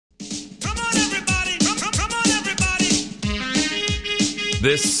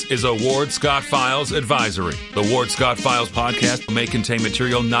This is a Ward Scott Files advisory. The Ward Scott Files podcast may contain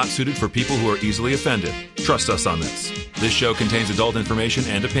material not suited for people who are easily offended. Trust us on this. This show contains adult information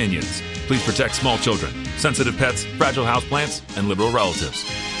and opinions. Please protect small children, sensitive pets, fragile houseplants, and liberal relatives.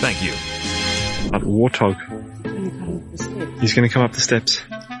 Thank you. A warthog. He's going to come up the steps.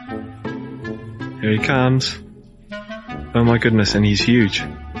 Here he comes. Oh my goodness, and he's huge.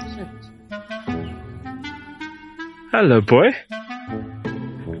 Hello, boy.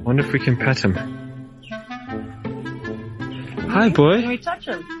 Wonder if we can pet him. Hi, boy. Can we touch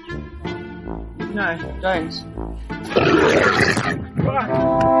him? No, don't.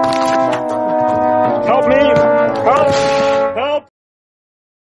 Help me! Help!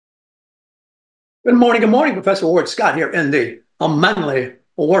 Good morning, Professor Ward Scott here in the unmanly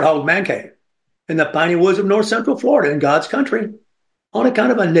Warthog Man Cave in the piney woods of north central Florida in God's country on a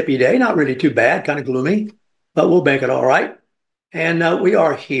kind of a nippy day, not really too bad, kind of gloomy, but we'll make it all right. And we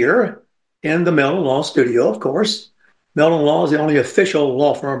are here in the Milton Law Studio, of course. Milton Law is the only official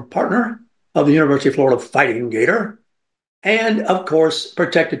law firm partner of the University of Florida Fighting Gator. And, of course,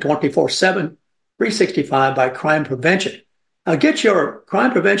 protected 24/7, 365 by crime prevention. Now, get your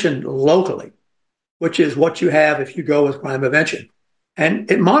crime prevention locally, which is what you have if you go with crime prevention.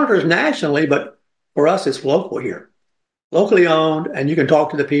 And it monitors nationally, but for us, it's local here. Locally owned, and you can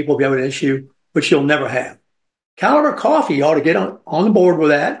talk to the people if you have an issue, which you'll never have. Caliber Coffee, you ought to get on the board with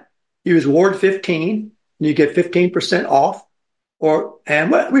that. Use Ward 15, and you get 15% off.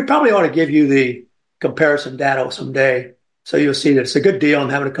 And we probably ought to give you the comparison data someday, so you'll see that it's a good deal. I'm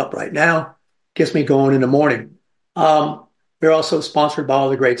having a cup right now. Gets me going in the morning. We're also sponsored by all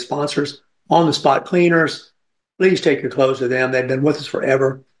the great sponsors. On the Spot Cleaners, please take your clothes to them. They've been with us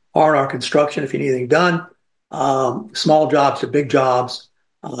forever. R&R Construction, if you need anything done. Small jobs to big jobs,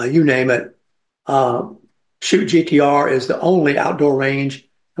 you name it. Shoot GTR is the only outdoor range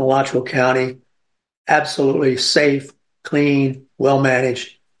in Alachua County. Absolutely safe, clean,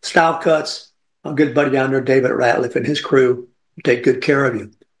 well-managed. Style Cuts, a good buddy down there, David Ratliff, and his crew will take good care of you.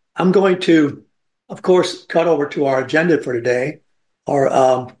 I'm going to, of course, cut over to our agenda for today.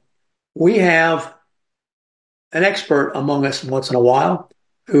 We have an expert among us once in a while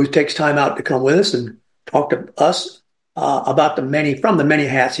who takes time out to come with us and talk to us about the many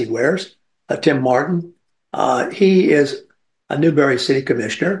hats he wears. Tim Marden. He is a Newberry City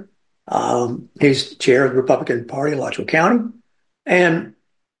Commissioner. He's chair of the Republican Party in Alachua County. And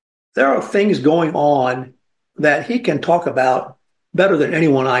there are things going on that he can talk about better than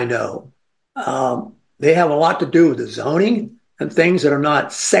anyone I know. They have a lot to do with the zoning and things that are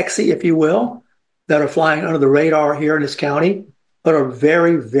not sexy, if you will, that are flying under the radar here in this county, but are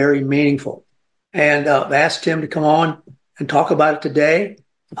very, very meaningful. And I asked Tim to come on and talk about it today.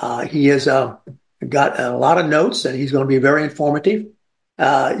 He has got a lot of notes, and he's going to be very informative.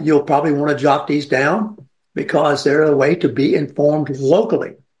 You'll probably want to jot these down because they're a way to be informed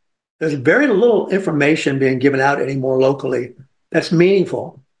locally. There's very little information being given out anymore locally that's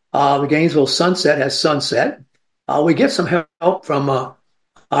meaningful. The Gainesville Sunset has Sunset. We get some help from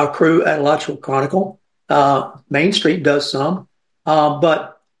our crew at Alachua Chronicle. Main Street does some.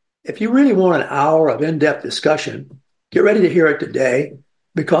 But if you really want an hour of in-depth discussion, get ready to hear it today,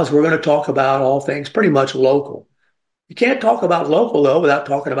 because we're going to talk about all things pretty much local. You can't talk about local, though, without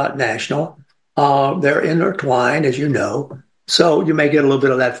talking about national. They're intertwined, as you know, so you may get a little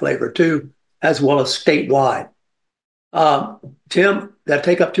bit of that flavor, too, as well as statewide. Tim, that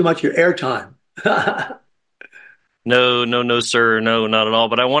take up too much of your airtime. No, sir. No, not at all.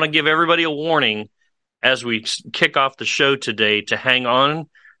 But I want to give everybody a warning as we kick off the show today to hang on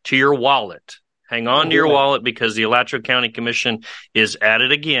to your wallet. Hang on to your wallet, because the Alachua County Commission is at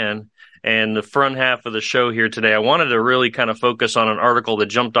it again. And the front half of the show here today, I wanted to really kind of focus on an article that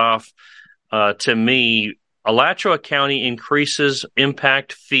jumped off to me. Alachua County increases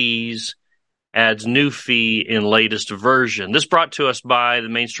impact fees, adds new fee in latest version. This brought to us by the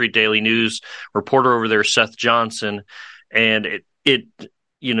Main Street Daily News reporter over there, Seth Johnson. And it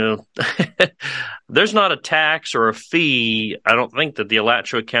there's not a tax or a fee, I don't think, that the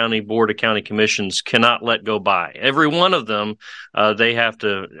Alachua County Board of County Commissions cannot let go by. Every one of them, they have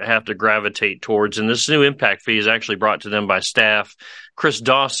to gravitate towards. And this new impact fee is actually brought to them by staff. Chris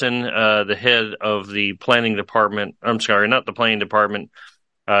Dawson, the head of the planning department, I'm sorry, not the planning department.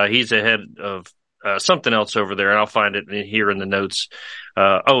 He's the head of something else over there, and I'll find it here in the notes.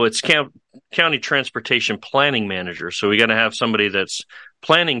 It's County Transportation Planning Manager. So we got to have somebody that's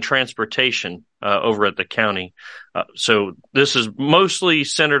planning transportation over at the county. So this is mostly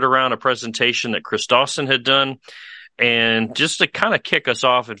centered around a presentation that Chris Dawson had done. And just to kind of kick us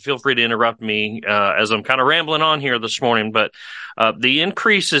off, and feel free to interrupt me as I'm kind of rambling on here this morning, but the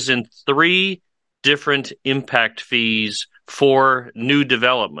increase is in 3 different impact fees for new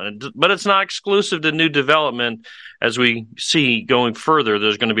development. But it's not exclusive to new development. As we see going further,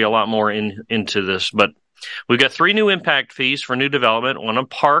 there's going to be a lot more into this. But we've got 3 new impact fees for new development, one on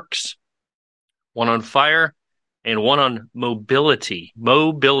parks, one on fire, and one on mobility.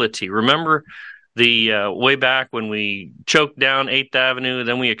 Remember the way back when we choked down 8th Avenue,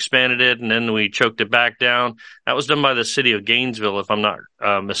 then we expanded it, and then we choked it back down. That was done by the city of Gainesville, if I'm not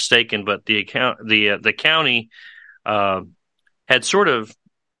mistaken. But the county had sort of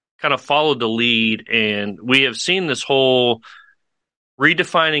kind of followed the lead, and we have seen this whole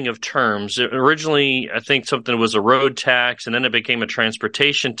redefining of terms. Originally, I think something was a road tax, and then it became a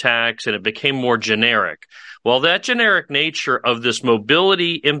transportation tax, and it became more generic. Well, that generic nature of this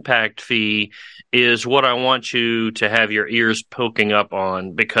mobility impact fee is what I want you to have your ears poking up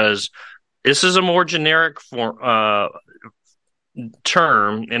on, because this is a more generic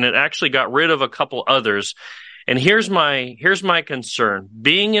term, and it actually got rid of a couple others. And here's my concern.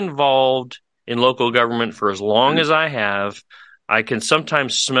 Being involved in local government for as long as I have, I can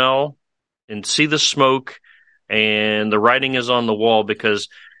sometimes smell and see the smoke, and the writing is on the wall, because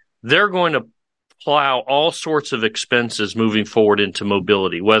they're going to plow all sorts of expenses moving forward into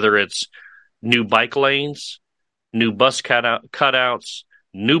mobility, whether it's new bike lanes, new bus cutouts,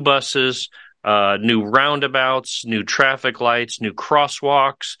 new buses, new roundabouts, new traffic lights, new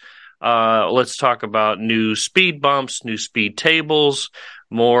crosswalks. Let's talk about new speed bumps, new speed tables,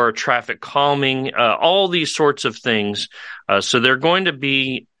 more traffic calming, all these sorts of things. So they're going to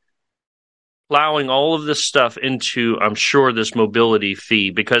be plowing all of this stuff into, I'm sure, this mobility fee,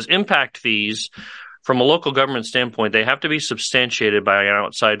 because impact fees, from a local government standpoint, they have to be substantiated by an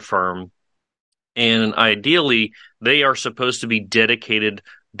outside firm. And ideally, they are supposed to be dedicated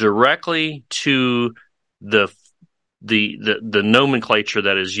directly to the nomenclature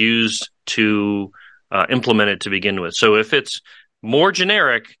that is used to implement it to begin with. So if it's more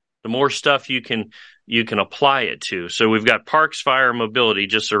generic, the more stuff you can apply it to. So we've got parks, fire, mobility.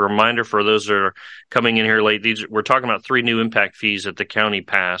 Just a reminder for those that are coming in here late, we're talking about 3 new impact fees that the county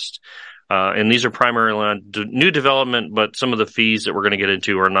passed. And these are primarily on new development, but some of the fees that we're going to get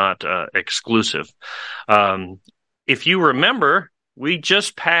into are not exclusive. If you remember, we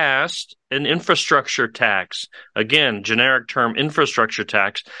just passed an infrastructure tax. Again, generic term, infrastructure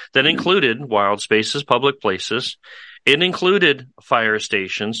tax, that included wild spaces, public places. It included fire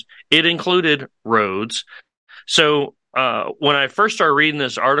stations. It included roads. So when I first started reading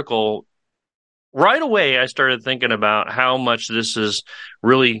this article, right away I started thinking about how much this is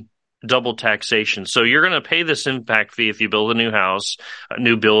really double taxation. So you're going to pay this impact fee if you build a new house, a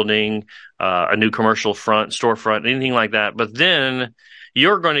new building, a new commercial storefront, anything like that. But then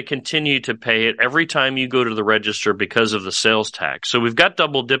you're going to continue to pay it every time you go to the register because of the sales tax. So we've got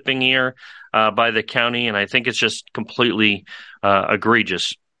double dipping here by the county, and I think it's just completely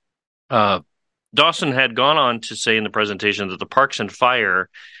egregious. Dawson had gone on to say in the presentation that the parks and fire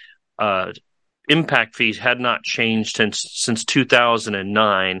impact fees had not changed since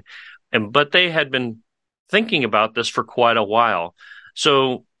 2009, but they had been thinking about this for quite a while.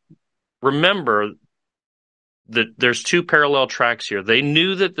 So remember that there's 2 parallel tracks here. They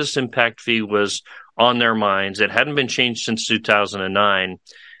knew that this impact fee was on their minds. It hadn't been changed since 2009.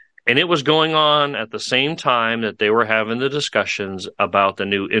 And it was going on at the same time that they were having the discussions about the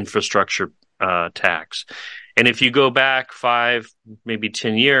new infrastructure tax. And if you go back 5, maybe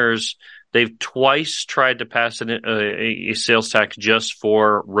 10 years, they've twice tried to pass a sales tax just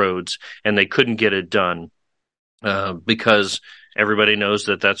for roads, and they couldn't get it done because everybody knows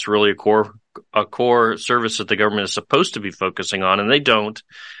that that's really a core service that the government is supposed to be focusing on, and they don't.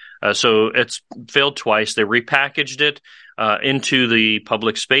 So it's failed twice. They repackaged it into the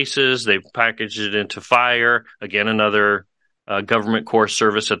public spaces. They've packaged it into fire, again, another government core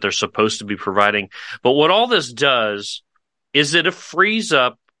service that they're supposed to be providing. But what all this does is that it frees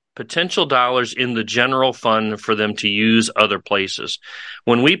up potential dollars in the general fund for them to use other places.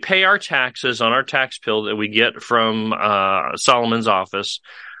 When we pay our taxes on our tax bill that we get from Solomon's office,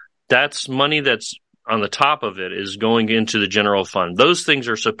 that's money that's on the top of it is going into the general fund. Those things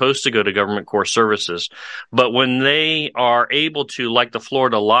are supposed to go to government core services. But when they are able to, like the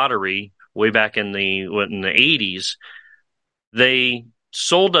Florida lottery way back in the 80s, they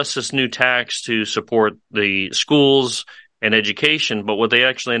sold us this new tax to support the schools and education, but what they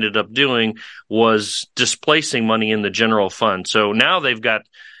actually ended up doing was displacing money in the general fund. So now they've got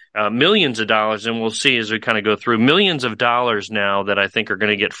millions of dollars, and we'll see as we kind of go through, millions of dollars now that I think are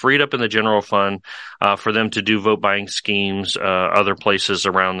going to get freed up in the general fund for them to do vote buying schemes, other places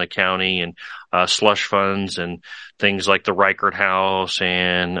around the county, and slush funds and things like the Reichert House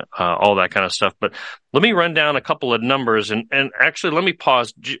and all that kind of stuff. But let me run down a couple of numbers, and actually let me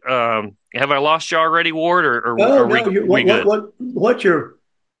pause. Have I lost you already, Ward, or are we good? What you're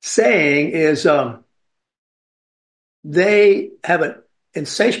saying is they have an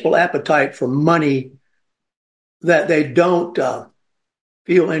insatiable appetite for money that they don't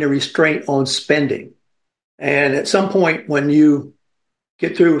feel any restraint on spending. And at some point, when you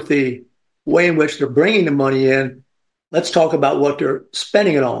get through with the way in which they're bringing the money in, let's talk about what they're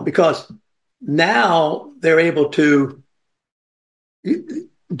spending it on, because now they're able to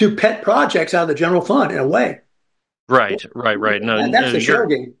do pet projects out of the general fund in a way. Right. No, and that's the shell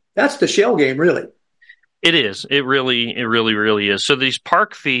game. That's the shell game, really. It is. It really is. So these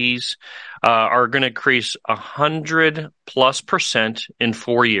park fees are going to increase 100+% in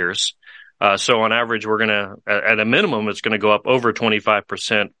 4 years. So on average, we're going to, at a minimum, it's going to go up over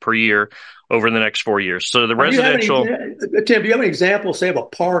 25% per year over the next 4 years. So the residential. Tim, do you have an example, say, of a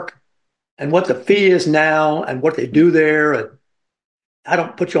park and what the fee is now and what they do there? And I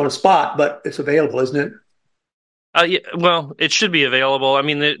don't put you on the spot, but it's available, isn't it? Yeah, well, it should be available. I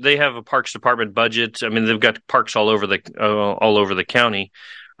mean, they have a parks department budget. I mean, they've got parks all over the county.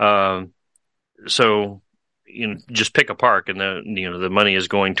 So, just pick a park, and the money is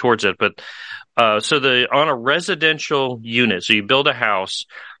going towards it. But so on a residential unit, so you build a house,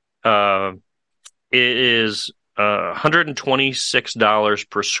 it is $126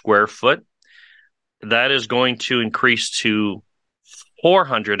 per square foot. That is going to increase to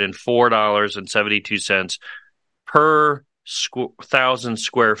 $404.72 per 1,000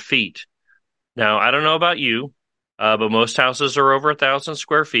 square feet. Now, I don't know about you, but most houses are over 1,000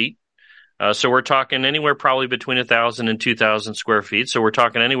 square feet. So we're talking anywhere probably between 1,000 and 2,000 square feet. So we're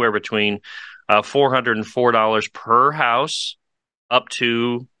talking anywhere between $404 per house up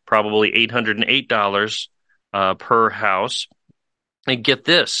to probably $808 per house. And get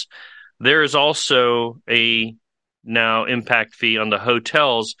this, there is also a now impact fee on the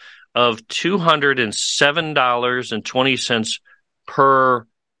hotels of $207.20 per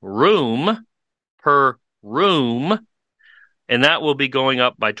room, and that will be going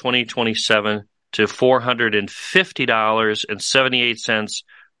up by 2027 to $450.78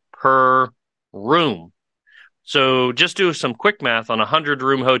 per room. So just do some quick math on a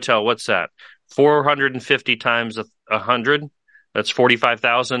 100-room hotel. What's that? 450 times 100. That's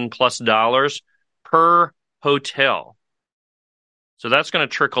 $45,000+ per hotel. So that's going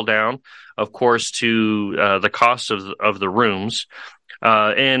to trickle down, of course, to the cost of the rooms.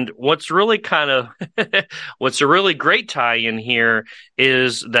 And what's really what's a really great tie in here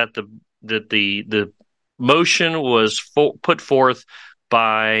is that the motion was put forth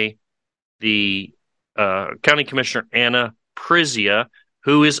by the County Commissioner Anna Prizia,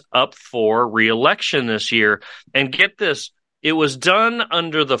 who is up for re-election this year. And get this. It was done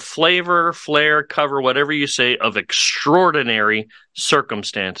under the flair, cover, whatever you say, of extraordinary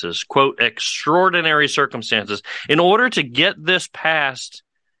circumstances, quote, extraordinary circumstances. In order to get this passed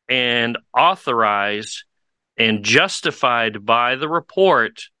and authorized and justified by the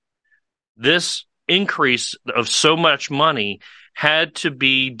report, this increase of so much money had to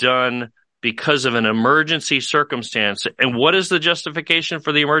be done because of an emergency circumstance. And what is the justification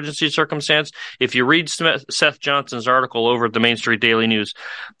for the emergency circumstance? If you read Seth Johnson's article over at the Main Street Daily News,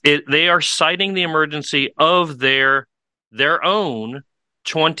 they are citing the emergency of their own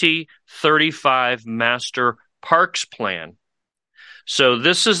 2035 Master Parks Plan. So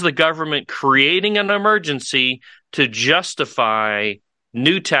this is the government creating an emergency to justify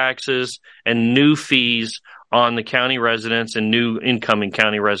new taxes and new fees on the county residents and new incoming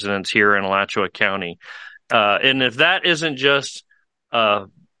county residents here in Alachua County. And if that isn't just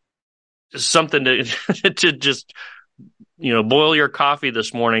something to to just boil your coffee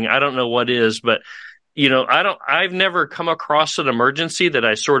this morning, I don't know what is. But I've never come across an emergency that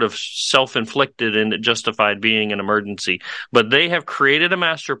I sort of self-inflicted and it justified being an emergency. But they have created a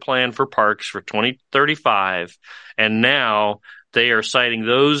master plan for parks for 2035, and now they are citing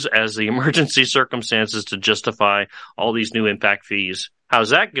those as the emergency circumstances to justify all these new impact fees.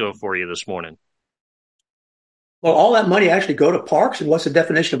 How's that go for you this morning? Well, all that money actually go to parks, and what's the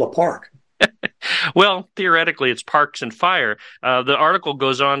definition of a park? Well, theoretically, it's parks and fire. The article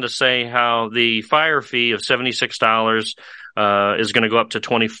goes on to say how the fire fee of $76 is going to go up to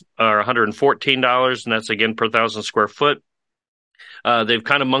 $114, and that's again per 1,000 square foot. They've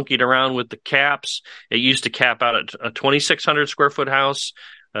kind of monkeyed around with the caps. It used to cap out at a 2,600 square foot house.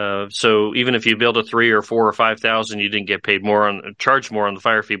 So even if you build a 3 or 4 or 5,000, you didn't get paid more charged more on the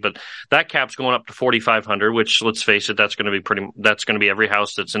fire fee. But that cap's going up to 4,500, which, let's face it, that's going to be every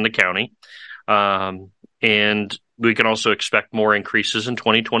house that's in the county. And we can also expect more increases in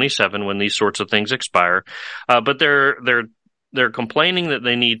 2027 when these sorts of things expire. But they're complaining that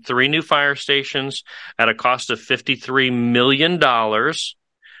they need 3 new fire stations at a cost of $53 million.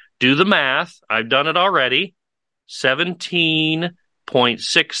 Do the math. I've done it already.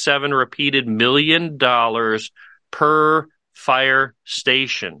 17.67 repeated $1 million per fire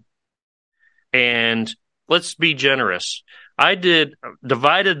station. And let's be generous. I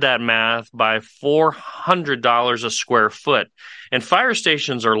divided that math by $400 a square foot. And fire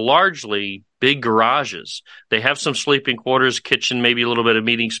stations are largely big garages. They have some sleeping quarters, kitchen, maybe a little bit of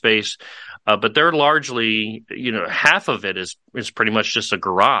meeting space. But they're largely, half of it is pretty much just a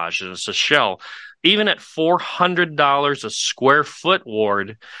garage and it's a shell. Even at $400 a square foot,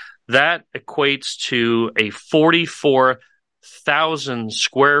 Ward, that equates to a 44,000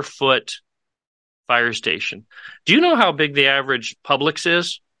 square foot fire station. Do you know how big the average Publix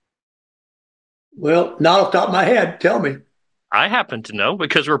is? Well, not off the top of my head. Tell me. I happen to know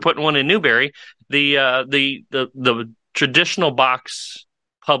because we're putting one in Newberry. The traditional box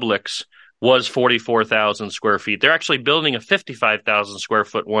Publix was 44,000 square feet. They're actually building a 55,000 square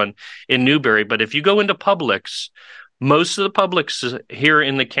foot one in Newberry. But if you go into Publix, most of the Publix here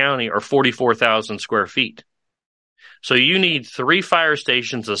in the county are 44,000 square feet. So you need 3 fire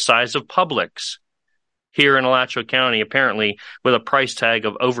stations the size of Publix here in Alachua County, apparently, with a price tag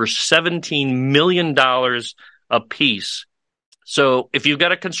of over $17 million a piece. So if you've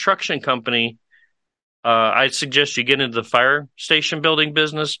got a construction company, I'd suggest you get into the fire station building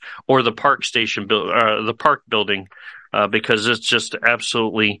business or the park building, because it's just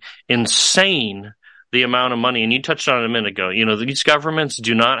absolutely insane the amount of money. And you touched on it a minute ago. These governments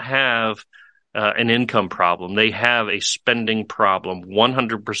do not have an income problem. They have a spending problem.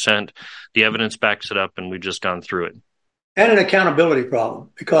 100%. The evidence backs it up, and we've just gone through it. And an accountability problem,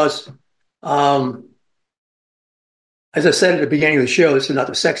 because, as I said at the beginning of the show, this is not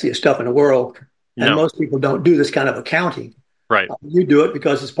the sexiest stuff in the world. And most people don't do this kind of accounting. Right. You do it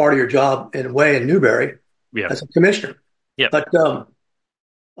because it's part of your job in a way in Newberry as a commissioner. Yeah. But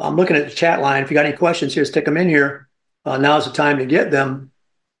I'm looking at the chat line. If you got any questions here, stick them in here. Now's the time to get them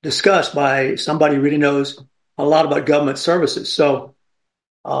discussed by somebody who really knows a lot about government services. So,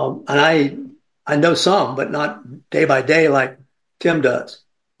 and I know some, but not day by day like Tim does.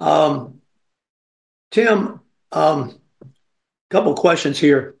 Tim, couple of questions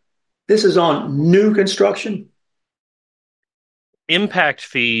here. This is on new construction. Impact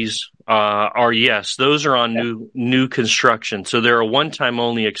fees are, yes, those are on new construction. So they're a one-time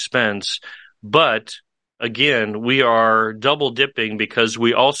only expense. But again, we are double dipping because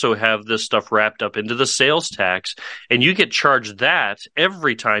we also have this stuff wrapped up into the sales tax, and you get charged that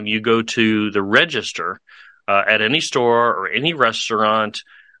every time you go to the register at any store or any restaurant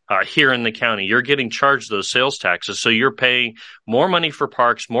here in the county. You're getting charged those sales taxes. So you're paying more money for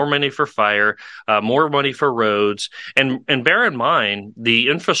parks, more money for fire, more money for roads. And bear in mind, the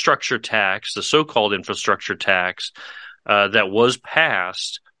infrastructure tax, the so-called infrastructure tax that was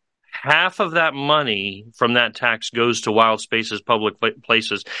passed, half of that money from that tax goes to wild spaces, public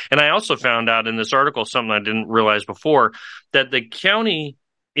places. And I also found out in this article, something I didn't realize before, that the county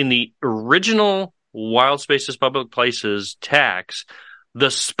in the original wild spaces, public places tax, the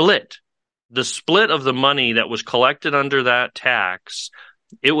split of the money that was collected under that tax,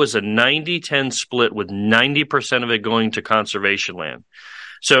 it was a 90-10 split with 90% of it going to conservation land.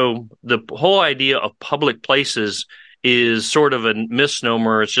 So the whole idea of public places is sort of a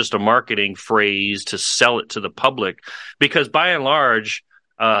misnomer. It's just a marketing phrase to sell it to the public, because by and large,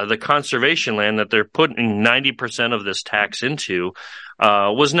 the conservation land that they're putting 90% of this tax into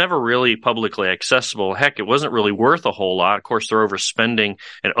was never really publicly accessible. Heck, it wasn't really worth a whole lot. Of course, they're overspending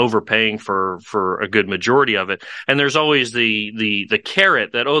and overpaying for a good majority of it. And there's always the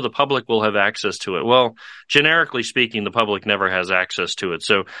carrot that, the public will have access to it. Well, generically speaking, the public never has access to it.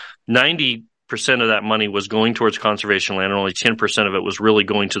 So 90% of that money was going towards conservation land, and only 10% of it was really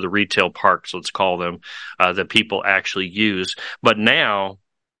going to the retail parks, let's call them, that people actually use. But now,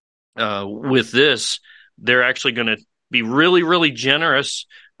 with this, they're actually going to be really, really generous.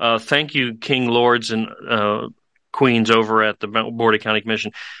 Thank you, King, Lords, and Queens over at the Board of County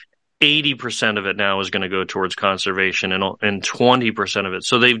Commission. 80% of it now is going to go towards conservation, and 20% of it.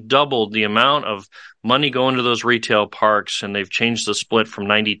 So they've doubled the amount of money going to those retail parks, and they've changed the split from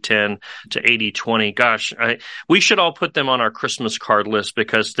 90-10 to 80-20. Gosh, we should all put them on our Christmas card list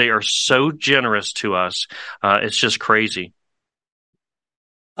because they are so generous to us. It's just crazy.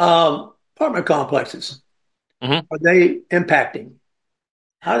 Apartment complexes, Mhm. are they impacting?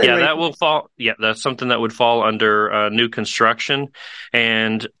 How do they Yeah, rate? that will fall. Yeah, that's something that would fall under new construction,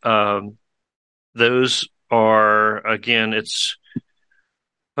 and those are again, it's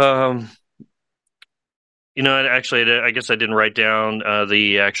um, I guess I didn't write down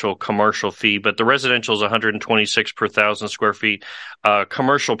the actual commercial fee, but the residential is 126 per thousand square feet.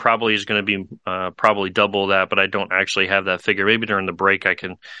 Commercial probably is going to be probably double that, but I don't actually have that figure. Maybe during the break I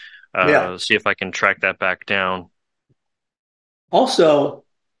can Yeah. see if I can track that back down. Also,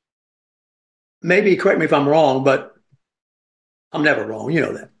 maybe correct me if I'm wrong, but I'm never wrong. You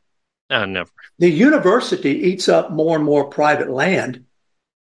know that. Never. The university eats up more and more private land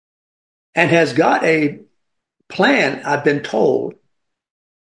and has got a plan, I've been told,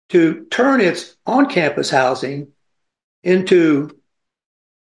 to turn its on campus housing into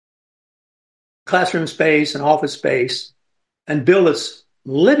classroom space and office space and build its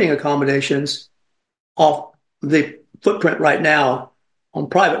living accommodations off the footprint right now on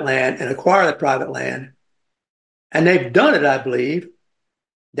private land and acquire the private land. And they've done it, I believe,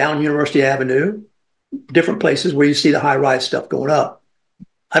 down University Avenue, different places where you see the high rise stuff going up.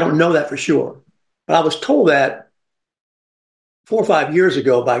 I don't know that for sure, but I was told that 4 or 5 years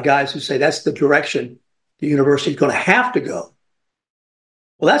ago by guys who say that's the direction the university is going to have to go.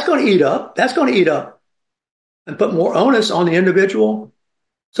 Well, that's going to eat up. That's going to eat up and put more onus on the individual.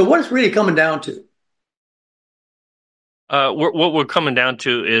 So what it's really coming down to? What we're coming down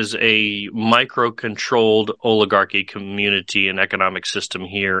to is a micro-controlled oligarchy community and economic system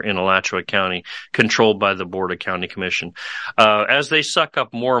here in Alachua County, controlled by the Board of County Commission. As they suck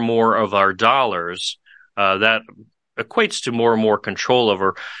up more and more of our dollars, that equates to more and more control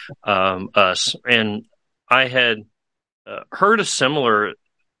over us. And I had heard a similar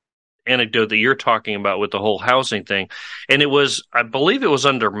anecdote that you're talking about with the whole housing thing, and I believe it was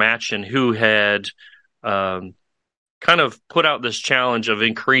under Machen who had kind of put out this challenge of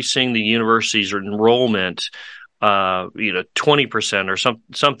increasing the university's enrollment, 20% or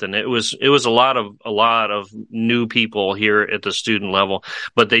something. It was a lot of new people here at the student level,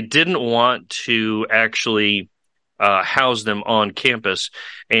 but they didn't want to actually house them on campus.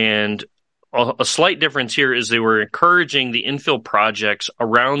 And a slight difference here is they were encouraging the infill projects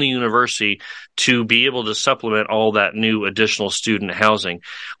around the university to be able to supplement all that new additional student housing.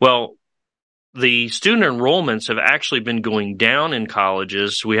 Well, the student enrollments have actually been going down in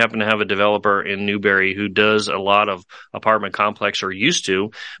colleges. We happen to have a developer in Newberry who does a lot of apartment complex, or used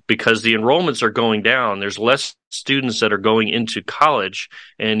to, because the enrollments are going down. There's less students that are going into college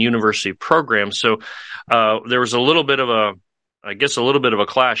and university programs. So there was a little bit of a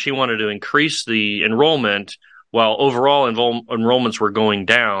clash. He wanted to increase the enrollment while overall enrollments were going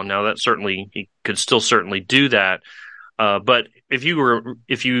down. Now he could still certainly do that. But if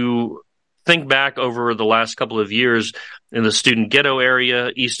you think back over the last couple of years in the student ghetto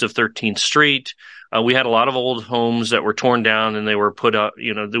area east of 13th Street, we had a lot of old homes that were torn down and they were put up,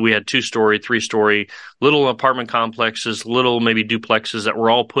 we had 2-story, 3-story little apartment complexes, little maybe duplexes that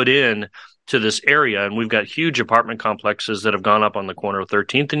were all put in to this area. And we've got huge apartment complexes that have gone up on the corner of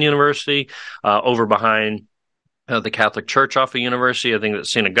 13th and University, over behind the Catholic Church off of University. I think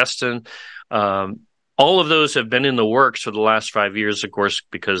that's St. Augustine. All of those have been in the works for the last 5 years, of course,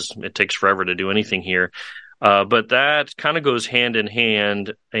 because it takes forever to do anything here. But that kind of goes hand in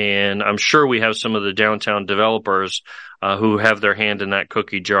hand, and I'm sure we have some of the downtown developers who have their hand in that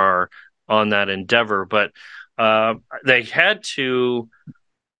cookie jar on that endeavor. But they had to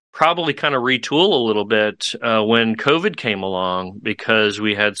probably kind of retool a little bit when COVID came along, because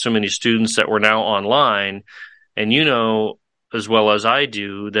we had so many students that were now online. And as well as I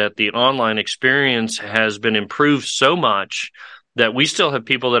do, that the online experience has been improved so much that we still have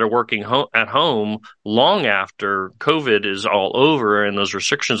people that are working at home long after COVID is all over and those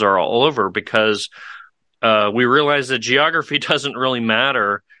restrictions are all over, because we realize that geography doesn't really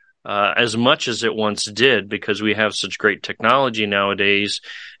matter as much as it once did, because we have such great technology nowadays,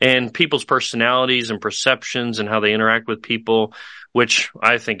 and people's personalities and perceptions and how they interact with people, which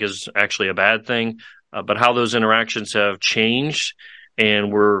I think is actually a bad thing. But how those interactions have changed,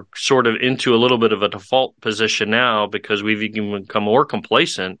 and we're sort of into a little bit of a default position now, because we've even become more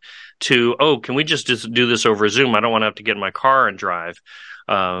complacent to, can we just do this over Zoom? I don't want to have to get in my car and drive,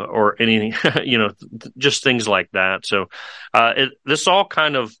 or anything, just things like that. So this all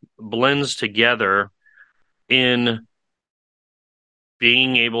kind of blends together in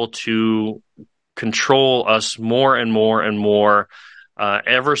being able to control us more and more and more,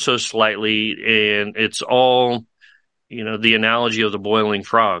 ever so slightly. And it's all, the analogy of the boiling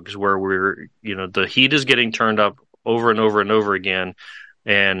frogs, where the heat is getting turned up over and over and over again.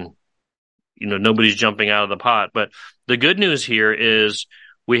 and nobody's jumping out of the pot. But the good news here is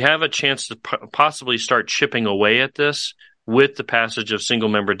we have a chance to possibly start chipping away at this with the passage of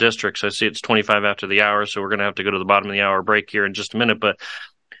single-member districts. I see it's 25 after the hour, so we're going to have to go to the bottom of the hour break here in just a minute. But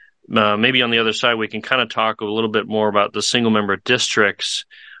maybe on the other side, we can kind of talk a little bit more about the single-member districts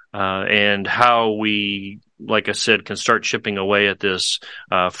and how we, like I said, can start chipping away at this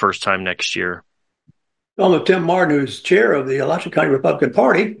first time next year. Well, Tim Marden, who's chair of the Alachua County Republican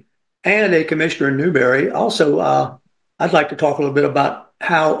Party and a commissioner in Newberry. Also, I'd like to talk a little bit about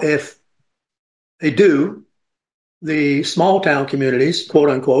how, if they do, the small town communities, quote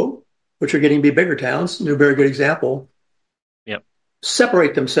unquote, which are getting to be bigger towns, Newberry, good example,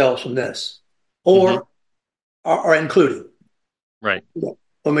 separate themselves from this or are included. Right.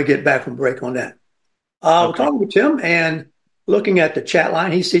 Let me get back from break on that. We're talking with Tim and looking at the chat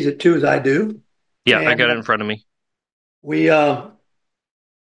line. He sees it too, as I do. Yeah, and I got it in front of me. We there's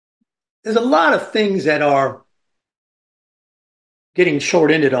a lot of things that are getting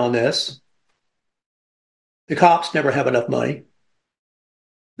short-ended on this. The cops never have enough money.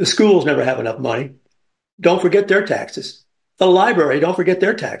 The schools never have enough money. Don't forget their taxes. The library, don't forget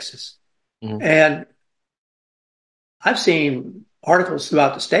their taxes. Mm-hmm. And I've seen articles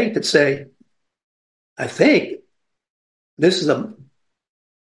throughout the state that say, I think this is the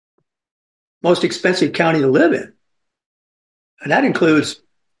most expensive county to live in. And that includes,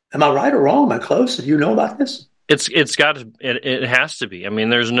 am I right or wrong? Am I close? Do you know about this? It has to be. I mean,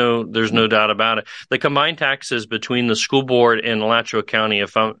 there's no doubt about it. The combined taxes between the school board and Alachua County,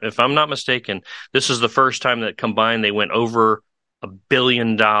 if I'm not mistaken, this is the first time that combined they went over $1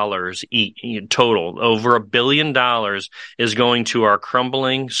 billion total. Over $1 billion is going to our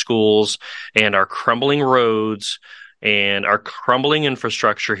crumbling schools and our crumbling roads and our crumbling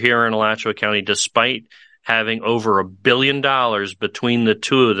infrastructure here in Alachua County, despite having over $1 billion between the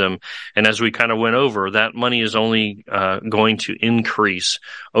two of them. And as we kind of went over, that money is only going to increase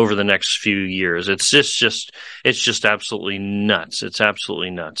over the next few years. It's just absolutely nuts. It's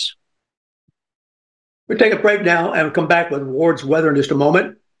absolutely nuts. We'll take a break now and we'll come back with Ward's weather in just a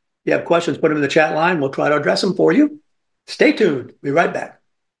moment. If you have questions, put them in the chat line. We'll try to address them for you. Stay tuned. Be right back.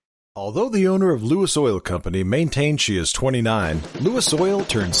 Although the owner of Lewis Oil Company maintains she is 29, Lewis Oil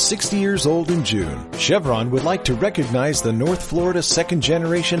turns 60 years old in June. Chevron would like to recognize the North Florida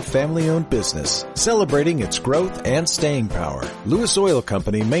second-generation family-owned business, celebrating its growth and staying power. Lewis Oil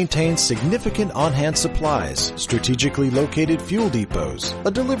Company maintains significant on-hand supplies, strategically located fuel depots,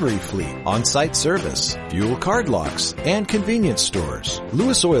 a delivery fleet, on-site service, fuel card locks, and convenience stores.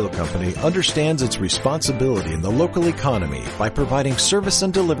 Lewis Oil Company understands its responsibility in the local economy by providing service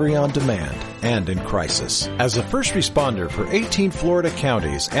and delivery on demand and in crisis. As a first responder for 18 Florida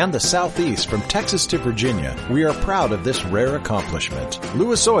counties and the Southeast from Texas to Virginia, we are proud of this rare accomplishment.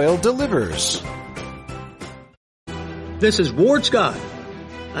 Lewis Oil delivers. This is Ward Scott,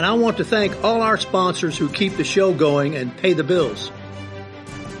 and I want to thank all our sponsors who keep the show going and pay the bills.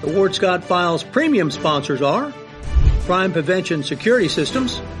 The Ward Scott Files premium sponsors are Crime Prevention Security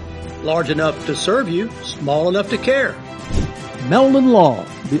Systems, large enough to serve you, small enough to care. Meldon Law,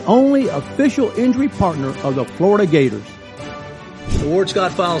 the only official injury partner of the Florida Gators. The Ward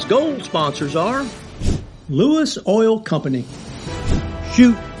Scott Files Gold sponsors are Lewis Oil Company,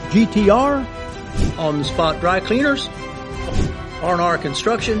 Shoot GTR, On the Spot Dry Cleaners, R&R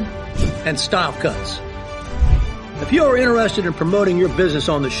Construction, and Style Cuts. If you are interested in promoting your business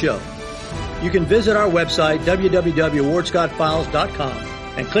on the show, you can visit our website, www.wardscottfiles.com,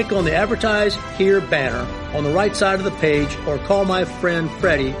 and click on the Advertise Here banner on the right side of the page, or call my friend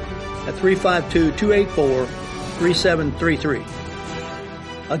Freddie at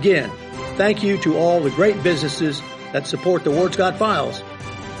 352-284-3733. Again, thank you to all the great businesses that support the Ward Scott Files.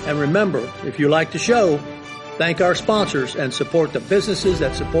 And remember, if you like the show, thank our sponsors and support the businesses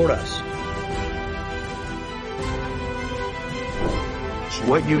that support us.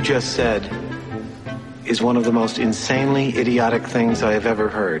 What you just said is one of the most insanely idiotic things I have ever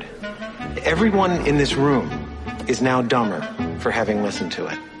heard. Everyone in this room is now dumber for having listened to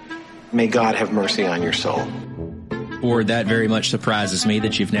it. May God have mercy on your soul. Or that very much surprises me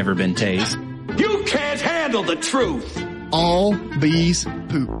that you've never been tased. You can't handle the truth. All bees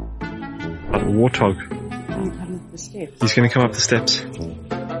poop. A warthog. He's going to come up the steps.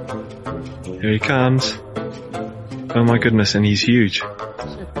 Here he comes. Oh my goodness, and he's huge.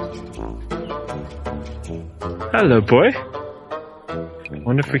 Hello, boy. I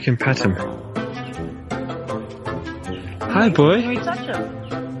wonder if we can pet him. Hi, boy. Can we touch him?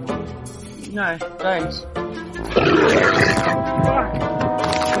 No, don't.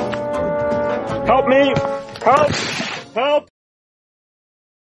 Help me! Help! Help!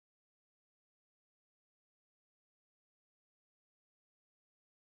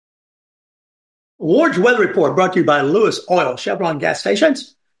 Ward's weather report brought to you by Lewis Oil, Chevron gas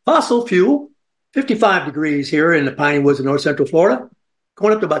stations, fossil fuel, 55 degrees here in the Piney Woods of north central Florida,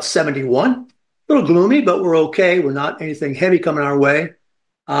 going up to about 71. A little gloomy, but we're okay. We're not anything heavy coming our way.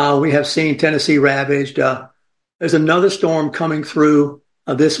 We have seen Tennessee ravaged. There's another storm coming through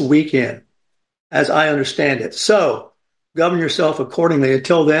this weekend, as I understand it. So govern yourself accordingly.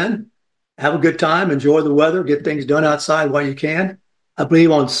 Until then, have a good time, enjoy the weather, get things done outside while you can. I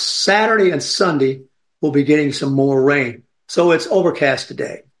believe on Saturday and Sunday, we'll be getting some more rain. So it's overcast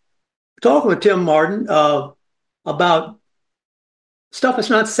today. Talking with Tim Marden about stuff that's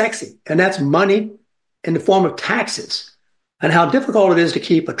not sexy, and that's money in the form of taxes, and how difficult it is to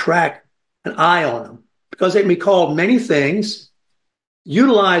keep an eye on them, because they can be called many things,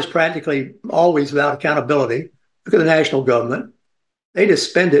 utilized practically always without accountability. Look at the national government. They just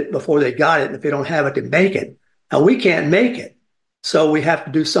spend it before they got it, and if they don't have it, they make it. Now, we can't make it, so we have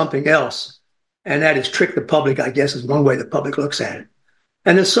to do something else, and that is trick the public, I guess, is one way the public looks at it.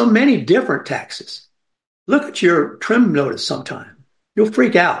 And there's so many different taxes. Look at your trim notice sometime. You'll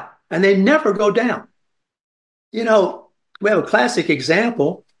freak out, and they never go down. You know, we have a classic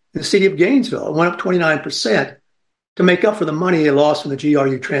example in the city of Gainesville. It went up 29% to make up for the money they lost from the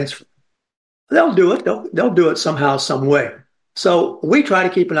GRU transfer. They'll do it. They'll do it somehow, some way. So we try to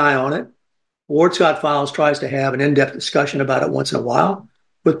keep an eye on it. Ward Scott Files tries to have an in-depth discussion about it once in a while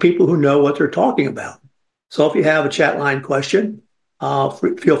with people who know what they're talking about. So if you have a chat line question,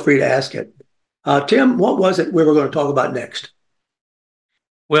 feel free to ask it. Tim, what was it we were going to talk about next?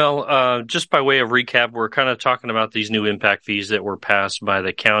 Well, just by way of recap, we're kind of talking about these new impact fees that were passed by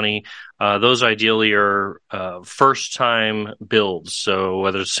the county. Those ideally are first-time builds. So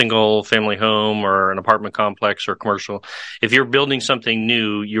whether it's single family home or an apartment complex or commercial, if you're building something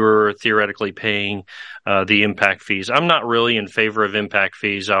new, you're theoretically paying the impact fees. I'm not really in favor of impact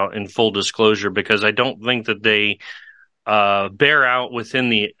fees out in full disclosure, because I don't think that they bear out within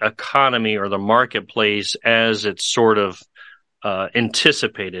the economy or the marketplace as it's sort of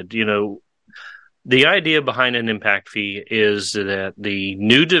anticipated. You know, the idea behind an impact fee is that the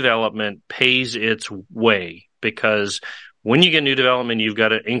new development pays its way, because when you get new development, you've got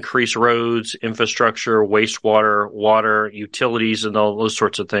to increase roads, infrastructure, wastewater, water, utilities, and all those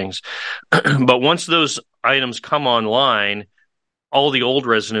sorts of things. But once those items come online, all the old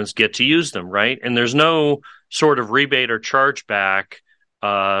residents get to use them, right? And there's no sort of rebate or chargeback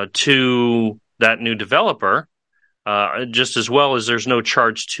to that new developer. Just as well as there's no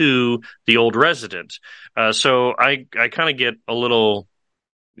charge to the old resident. So I kind of get a little,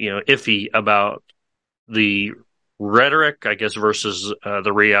 iffy about the rhetoric, I guess, versus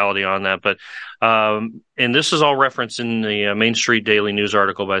the reality on that. But and this is all referenced in the Main Street Daily News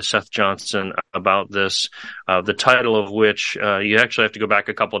article by Seth Johnson about this. The title of which you actually have to go back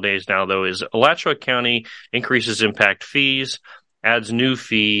a couple of days now, though, is Alachua County increases impact fees, adds new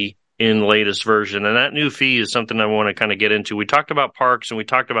fee in latest version. And that new fee is something I want to kind of get into. We talked about parks and we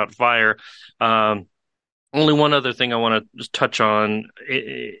talked about fire. Only one other thing I want to touch on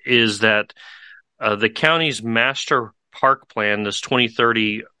is that the county's master park plan, this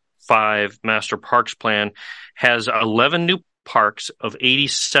 2035 master parks plan, has 11 new parks of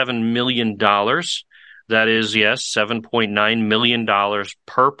 $87 million. That is, yes, $7.9 million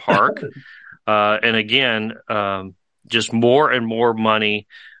per park. And again, just more and more money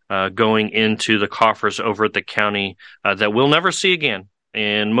going into the coffers over at the county that we'll never see again.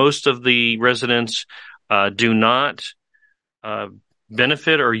 And most of the residents do not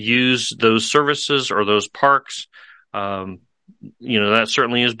benefit or use those services or those parks. That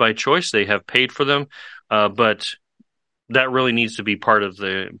certainly is by choice. They have paid for them, but that really needs to be part of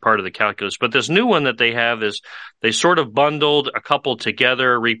the calculus. But this new one that they have is they sort of bundled a couple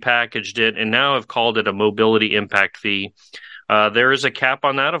together, repackaged it, and now have called it a mobility impact fee. There is a cap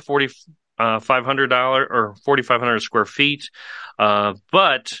on that of $4,500 or 4,500 square feet.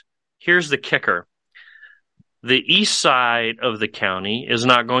 But here's the kicker. The east side of the county is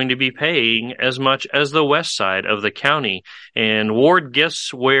not going to be paying as much as the west side of the county. And Ward,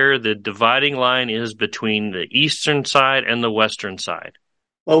 guess where the dividing line is between the eastern side and the western side?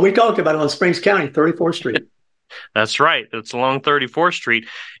 Well, we talked about it on Springs County, 34th Street. That's right. It's along 34th Street.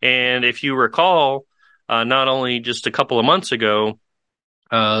 And if you recall, not only just a couple of months ago,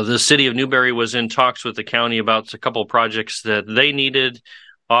 the city of Newberry was in talks with the county about a couple of projects that they needed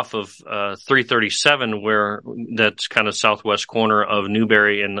off of 337, where that's kind of southwest corner of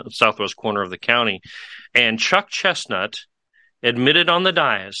Newberry and southwest corner of the county. And Chuck Chestnut admitted on the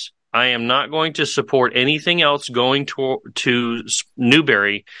dais, I am not going to support anything else going to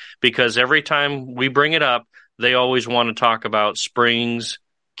Newberry, because every time we bring it up, they always want to talk about Springs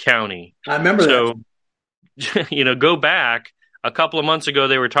County. I remember that. Go back. A couple of months ago,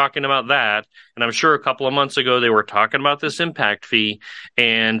 they were talking about that. And I'm sure a couple of months ago, they were talking about this impact fee.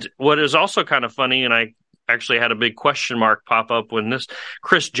 And what is also kind of funny, and I actually had a big question mark pop up when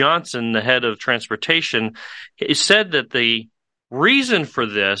Chris Johnson, the head of transportation, he said that the reason for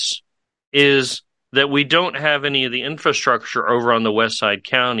this is that we don't have any of the infrastructure over on the west side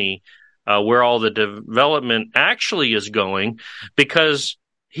county where all the development actually is going, because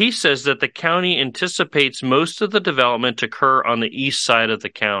he says that the county anticipates most of the development to occur on the east side of the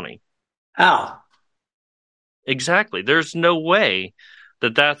county. How? Exactly. There's no way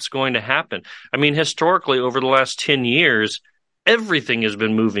that that's going to happen. I mean, historically, over the last 10 years, everything has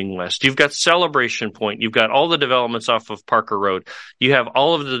been moving west. You've got Celebration Point. You've got all the developments off of Parker Road. You have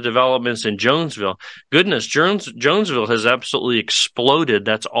all of the developments in Jonesville. Goodness, Jonesville has absolutely exploded.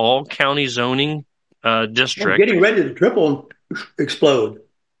 That's all county zoning district. We're getting ready to triple explode.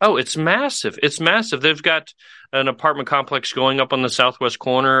 Oh, it's massive. It's massive. They've got an apartment complex going up on the southwest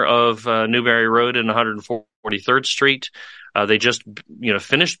corner of Newberry Road and 143rd Street. They just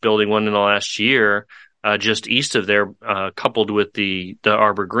finished building one in the last year just east of there, coupled with the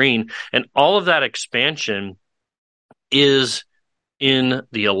Arbor Green. And all of that expansion is in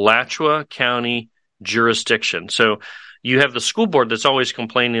the Alachua County jurisdiction. So you have the school board that's always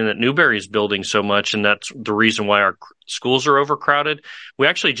complaining that Newberry's building so much, and that's the reason why our schools are overcrowded. We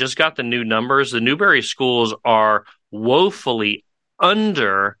actually just got the new numbers. The Newberry schools are woefully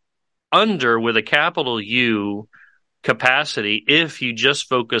under with a capital U capacity if you just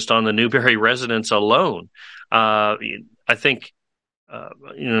focused on the Newberry residents alone. I think,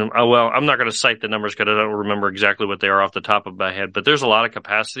 I'm not going to cite the numbers because I don't remember exactly what they are off the top of my head, but there's a lot of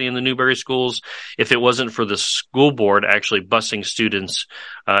capacity in the Newberry schools if it wasn't for the school board actually busing students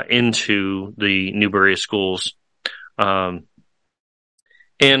into the Newberry schools. And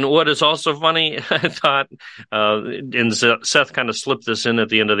what is also funny, I thought, and Seth kind of slipped this in at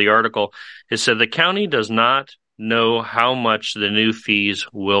the end of the article, it said the county does not know how much the new fees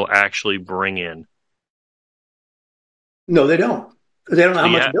will actually bring in. No, they don't. Because they don't know how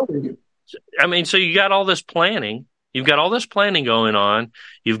much building. I mean, so you got all this planning. You've got all this planning going on.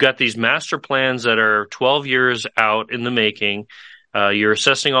 You've got these master plans that are 12 years out in the making. You're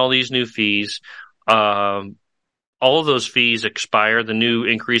assessing all these new fees. All of those fees expire. The new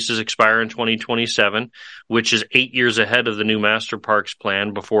increases expire in 2027, which is 8 years ahead of the new master parks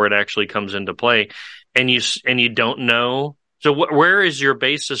plan before it actually comes into play. And you don't know. So where is your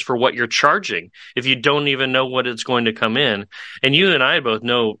basis for what you're charging if you don't even know what it's going to come in? And you and I both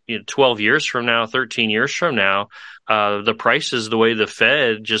know, 12 years from now, 13 years from now, the prices, the way the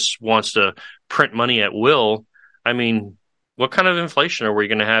Fed just wants to print money at will. I mean, what kind of inflation are we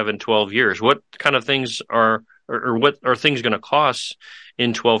going to have in 12 years? What kind of things or what are things going to cost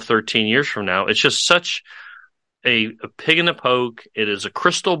in 12, 13 years from now? It's just such a pig in the poke. It is a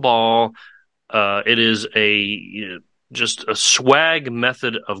crystal ball. It is just a swag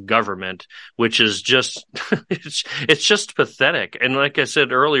method of government, which is just, it's just pathetic. And like I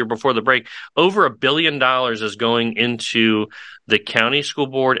said earlier before the break, over $1 billion is going into the county school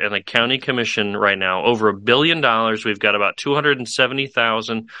board and the county commission right now. Over $1 billion. We've got about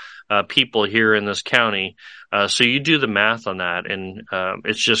 270,000 people here in this county. So you do the math on that, and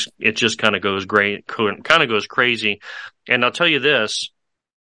it just kind of goes crazy. And I'll tell you this.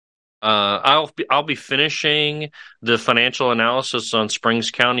 I'll be finishing the financial analysis on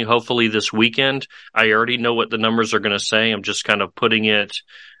Springs County hopefully this weekend. I already know what the numbers are going to say. I'm just kind of putting it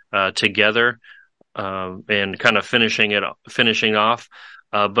together and kind of finishing off.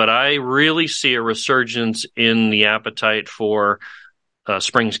 But I really see a resurgence in the appetite for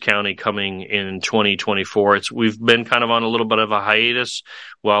Springs County coming in 2024. We've been kind of on a little bit of a hiatus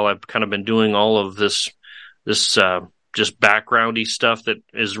while I've kind of been doing all of this just backgroundy stuff that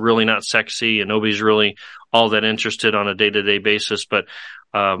is really not sexy and nobody's really all that interested on a day-to-day basis. But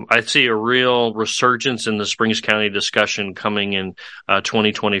I see a real resurgence in the Springs County discussion coming in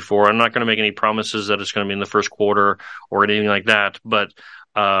 2024. I'm not going to make any promises that it's going to be in the first quarter or anything like that, but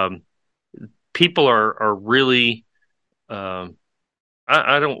people are really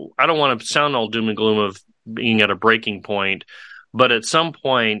I don't want to sound all doom and gloom of being at a breaking point, but at some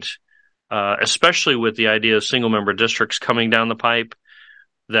point, especially with the idea of single-member districts coming down the pipe,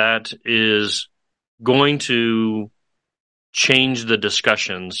 that is going to change the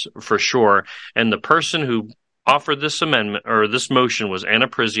discussions for sure. And the person who offered this amendment or this motion was Anna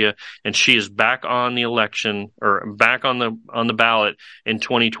Prizia, and she is back on the election or back on the ballot in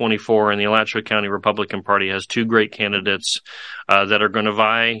 2024. And the Alachua County Republican Party has two great candidates that are going to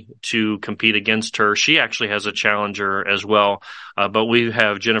vie to compete against her. She actually has a challenger as well, but we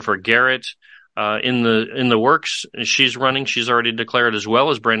have Jennifer Garrett in the works. She's running. She's already declared, as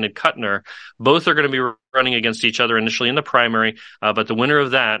well as Brandon Kuttner. Both are going to be running against each other initially in the primary, but the winner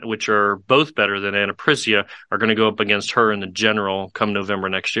of that, which are both better than Anna Prizia, are going to go up against her in the general come November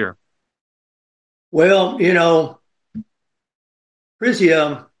next year. Well,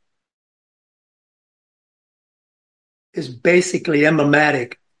 Prizia is basically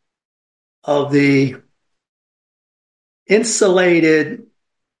emblematic of the insulated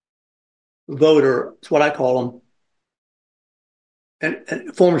voter. It's what I call them.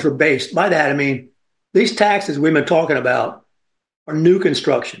 And forms are based. By that, I mean, these taxes we've been talking about are new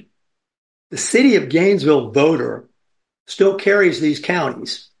construction. The city of Gainesville voter still carries these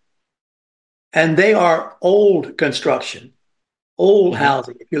counties, and they are old construction, old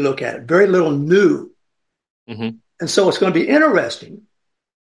housing, if you look at it, very little new. Mm-hmm. And so it's going to be interesting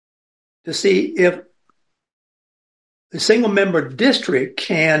to see if the single member district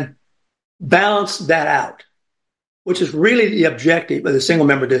can balance that out, which is really the objective of the single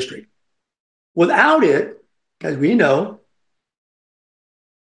member district. Without it, as we know,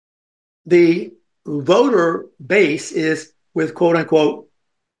 the voter base is with quote unquote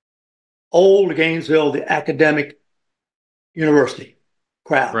old Gainesville, the academic university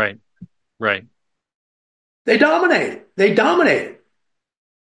crowd. Right. They dominate.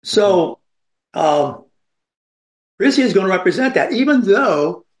 So, Rizzi is going to represent that, even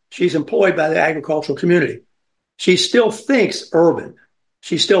though she's employed by the agricultural community. She still thinks urban.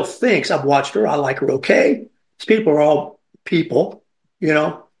 She still thinks, I've watched her, I like her okay. These people are all people,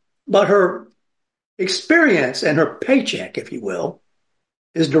 but her experience and her paycheck, if you will,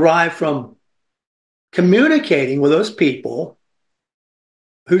 is derived from communicating with those people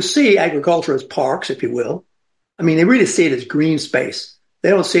who see agriculture as parks, if you will. I mean, they really see it as green space. They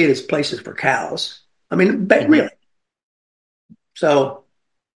don't see it as places for cows. I mean, really. So,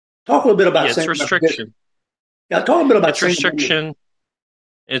 talk a little bit about it's restriction. Yeah, talk a little bit about it's restriction.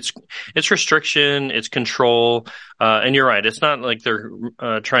 It's restriction. It's control. And you're right. It's not like they're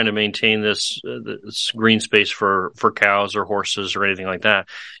trying to maintain this green space for cows or horses or anything like that.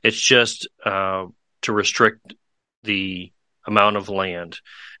 It's just to restrict the amount of land.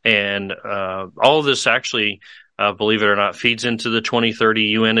 And all of this actually, believe it or not, feeds into the 2030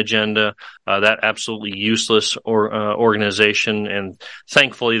 UN agenda, that absolutely useless organization. And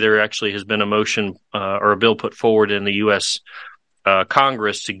thankfully, there actually has been a motion or a bill put forward in the U.S.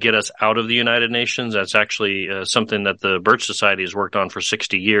 Congress to get us out of the United Nations. That's actually something that the Birch Society has worked on for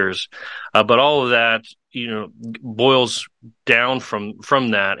 60 years. But all of that, boils down from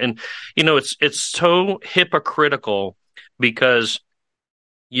that. And, it's so hypocritical because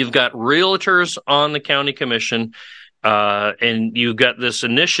you've got realtors on the county commission, and you've got this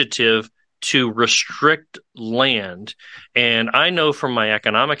initiative to restrict land. And I know from my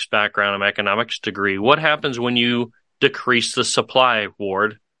economics background, my economics degree, what happens when you decrease the supply,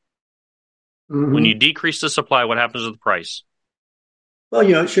 Ward? Mm-hmm. When you decrease the supply, what happens to the price? Well,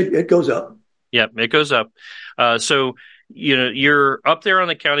 it goes up. Yep, it goes up. So, you're up there on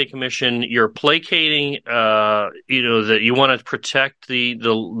the county commission, you're placating, that you want to protect the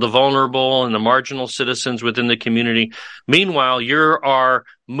vulnerable and the marginal citizens within the community. Meanwhile, you are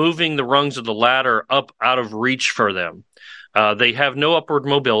moving the rungs of the ladder up out of reach for them. They have no upward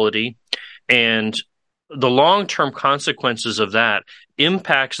mobility, and the long-term consequences of that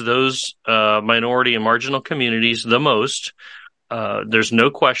impacts those minority and marginal communities the most. There's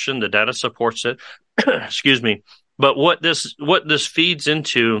no question. The data supports it. Excuse me. But what this feeds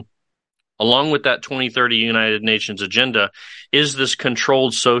into, along with that 2030 United Nations agenda, is this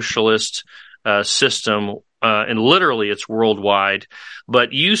controlled socialist system, and literally it's worldwide.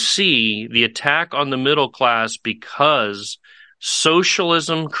 But you see the attack on the middle class because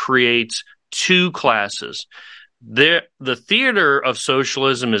socialism creates two classes. The theater of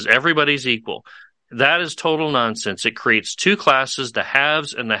socialism is everybody's equal. That is total nonsense. It creates two classes, the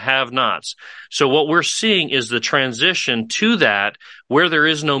haves and the have-nots. So what we're seeing is the transition to that where there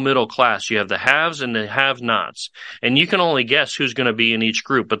is no middle class. You have the haves and the have-nots. And you can only guess who's going to be in each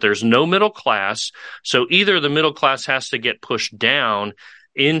group, but there's no middle class. So either the middle class has to get pushed down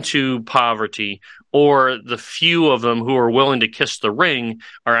into poverty, or the few of them who are willing to kiss the ring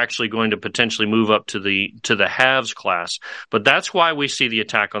are actually going to potentially move up to the haves class. But that's why we see the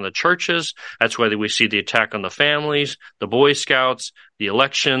attack on the churches. That's why we see the attack on the families, the Boy Scouts, the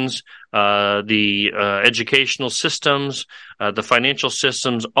elections, the educational systems, the financial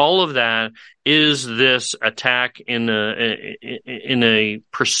systems. All of that is this attack in a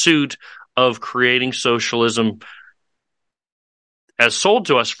pursuit of creating socialism as sold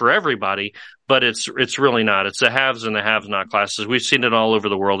to us for everybody, but it's really not. It's the haves and the have-not classes. We've seen it all over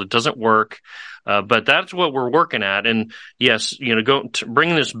the world. It doesn't work, but that's what we're working at. And yes,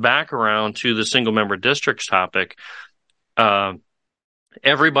 bring this back around to the single-member districts topic.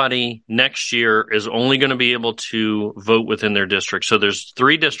 Everybody next year is only going to be able to vote within their district. So there's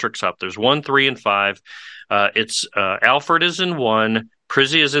 3 districts up. There's 1, 3, and 5. It's Alfred is in 1.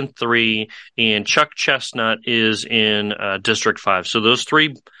 Prizzy is in 3, and Chuck Chestnut is in District 5. So those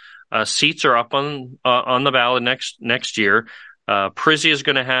 3 seats are up on the ballot next year. Prizzy is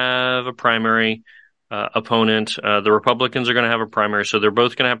going to have a primary opponent. The Republicans are going to have a primary, so they're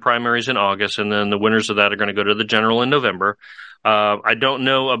both going to have primaries in August, and then the winners of that are going to go to the general in November. I don't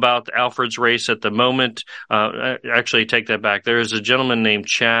know about Alfred's race at the moment. Actually, take that back. There is a gentleman named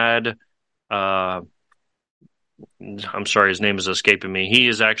Chad. I'm sorry, his name is escaping me. He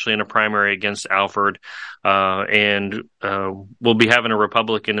is actually in a primary against Alfred, and we'll be having a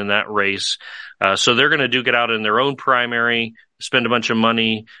Republican in that race. So they're going to duke it out in their own primary, spend a bunch of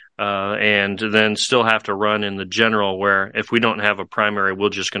money, and then still have to run in the general, where if we don't have a primary, we're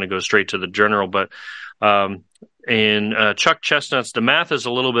just going to go straight to the general. But in Chuck Chestnut's, the math is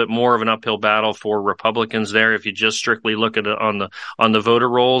a little bit more of an uphill battle for Republicans there if you just strictly look at it on the voter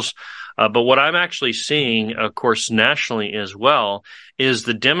rolls. But what I'm actually seeing, of course, nationally as well, is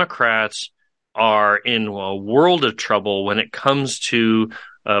the Democrats are in a world of trouble when it comes to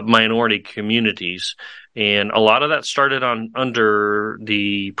minority communities. And a lot of that started under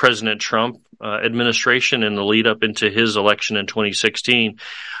the President Trump administration and the lead up into his election in 2016.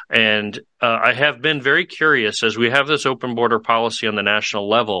 And I have been very curious, as we have this open border policy on the national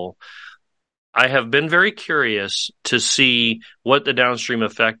level, I have been very curious to see what the downstream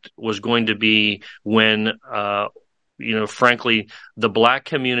effect was going to be when, frankly, the Black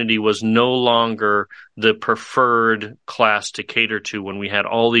community was no longer the preferred class to cater to when we had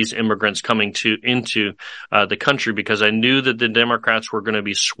all these immigrants coming into the country, because I knew that the Democrats were going to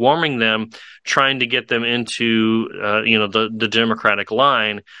be swarming them, trying to get them into, the Democratic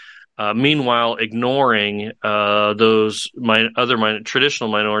line. Meanwhile, ignoring those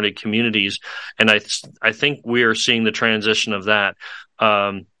traditional minority communities, and I think we are seeing the transition of that.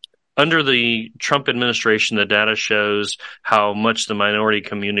 Under the Trump administration, the data shows how much the minority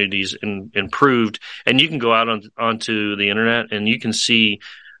communities improved, and you can go out onto the internet and you can see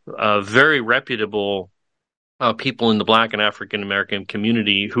very reputable people in the Black and African American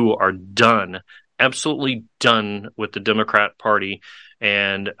community who are absolutely done with the Democrat Party.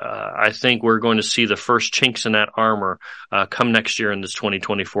 And I think we're going to see the first chinks in that armor come next year in this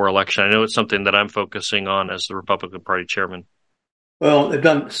 2024 election. I know it's something that I'm focusing on as the Republican Party chairman. Well, they've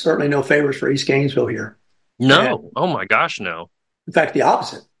done certainly no favors for East Gainesville here. No. And, oh, my gosh, no. In fact, the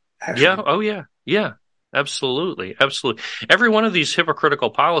opposite, actually. Yeah. Oh, yeah. Yeah. Absolutely. Absolutely. Every one of these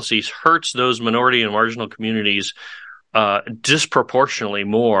hypocritical policies hurts those minority and marginal communities disproportionately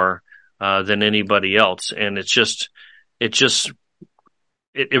more than anybody else. And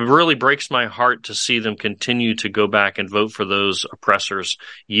it really breaks my heart to see them continue to go back and vote for those oppressors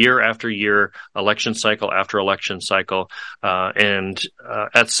year after year, election cycle after election cycle. And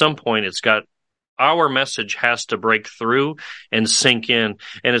at some point, our message has to break through and sink in.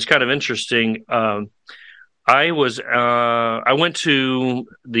 And it's kind of interesting. I went to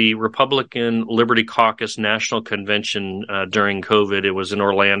the Republican Liberty Caucus National Convention during COVID. It was in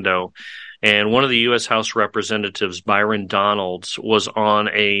Orlando. And one of the U.S. House Representatives, Byron Donalds, was on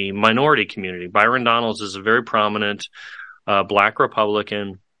a minority community. Byron Donalds is a very prominent Black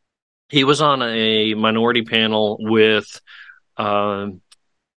Republican. He was on a minority panel with a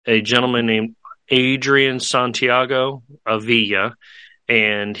gentleman named Adrian Santiago Avila,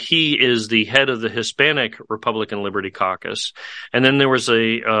 and he is the head of the Hispanic Republican Liberty Caucus. And then there was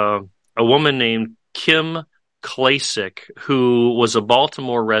a woman named Kim Klasick, who was a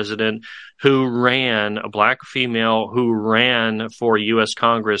Baltimore resident a Black female who ran for U.S.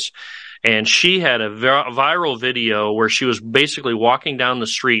 Congress. And she had a viral video where she was basically walking down the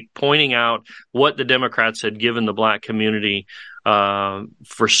street pointing out what the Democrats had given the Black community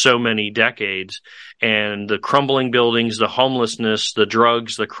for so many decades, and the crumbling buildings, the homelessness, the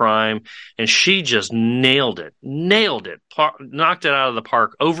drugs, the crime. And she just nailed it, knocked it out of the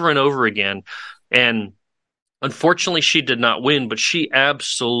park over and over again. And unfortunately, she did not win, but she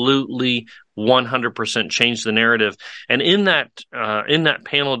absolutely 100% changed the narrative. And in that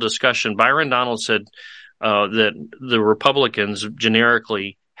panel discussion, Byron Donald said that the Republicans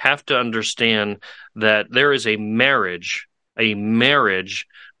generically have to understand that there is a marriage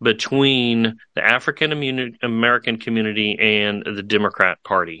between the African American community and the Democrat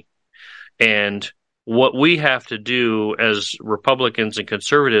Party. And what we have to do as Republicans and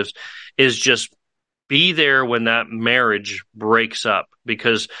conservatives is just be there when that marriage breaks up,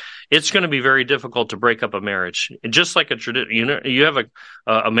 because it's going to be very difficult to break up a marriage. Just like you have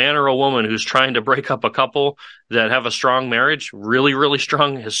a man or a woman who's trying to break up a couple that have a strong marriage, really, really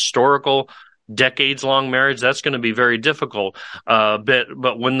strong historical decades-long marriage, that's going to be very difficult. But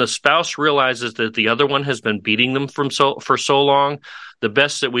when the spouse realizes that the other one has been beating them for so long, the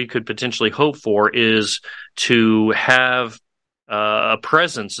best that we could potentially hope for is to have a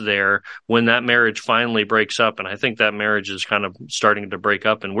presence there when that marriage finally breaks up. And I think that marriage is kind of starting to break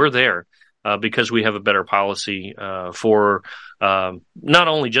up, and we're there because we have a better policy for not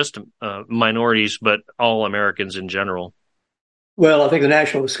only just minorities, but all Americans in general. Well, I think the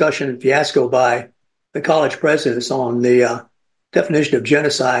national discussion fiasco by the college presidents on the definition of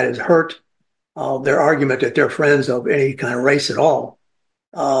genocide has hurt their argument that they're friends of any kind of race at all,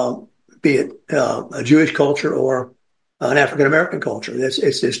 be it a Jewish culture or an African-American culture.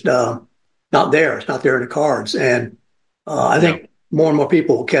 It's just not there. It's not there in the cards. And I think more and more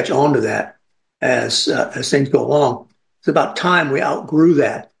people will catch on to that as things go along. It's about time we outgrew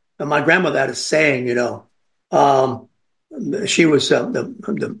that. And my grandmother had a saying, she was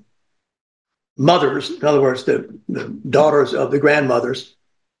the mothers, in other words, the daughters of the grandmothers,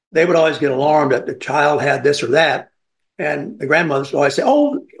 they would always get alarmed that the child had this or that. And the grandmothers would always say,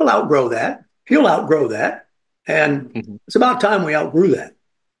 oh, he'll outgrow that. He'll outgrow that. And it's about time we outgrew that.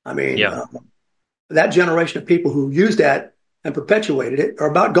 I mean, that generation of people who used that and perpetuated it are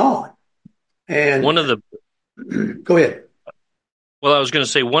about gone. And go ahead. Well, I was going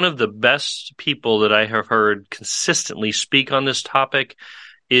to say one of the best people that I have heard consistently speak on this topic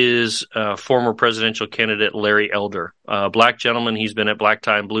is former presidential candidate Larry Elder, black gentleman. He's been at Black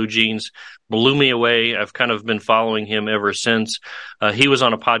Tie and Blue Jeans, blew me away. I've kind of been following him ever since. He was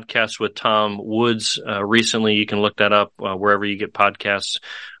on a podcast with Tom Woods recently. You can look that up wherever you get podcasts,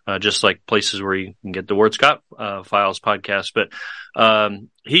 just like places where you can get the Ward Scott Files podcast. But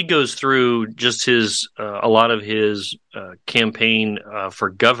he goes through just a lot of his campaign for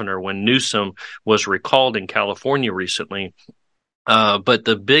governor when Newsom was recalled in California recently. But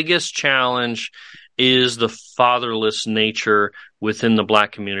the biggest challenge is the fatherless nature within the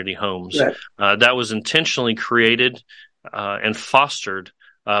black community homes. Right. That was intentionally created and fostered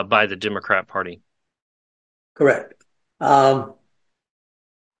by the Democrat Party. Correct. And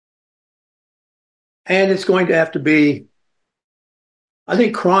it's going to have to be, I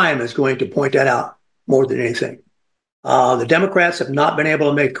think crime is going to point that out more than anything. The Democrats have not been able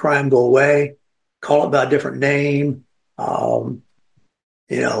to make crime go away, call it by a different name.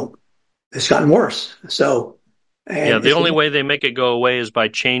 It's gotten worse. So, the only way they make it go away is by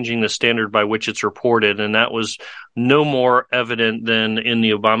changing the standard by which it's reported. And that was no more evident than in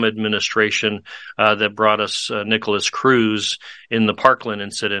the Obama administration that brought us Nicholas Cruz in the Parkland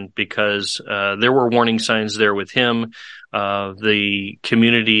incident, because there were warning signs there with him. The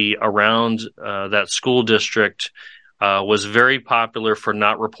community around that school district was very popular for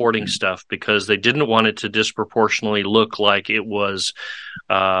not reporting stuff because they didn't want it to disproportionately look like it was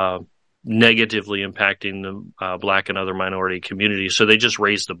negatively impacting the black and other minority communities. So they just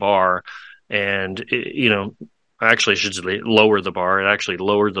raised the bar, and actually I should say lower the bar. It actually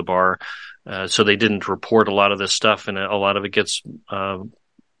lowered the bar, so they didn't report a lot of this stuff, and a lot of it gets through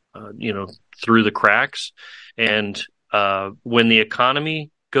the cracks. And when the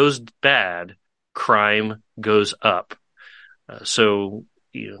economy goes bad, crime goes up. So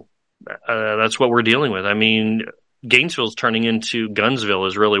that's what we're dealing with. I mean, Gainesville's turning into Gunsville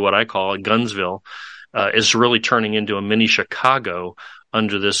is really what I call it. Gunsville is really turning into a mini Chicago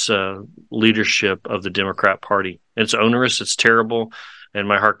under this leadership of the Democrat Party. It's onerous. It's terrible. And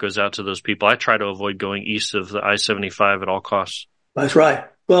my heart goes out to those people. I try to avoid going east of the I-75 at all costs. That's right.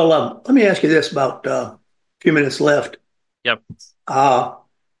 Well, let me ask you this about a few minutes left. Yep.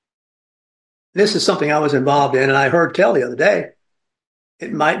 This is something I was involved in, and I heard tell the other day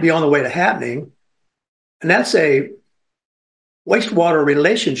it might be on the way to happening. And that's a wastewater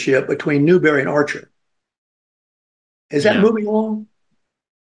relationship between Newberry and Archer. Is that moving along?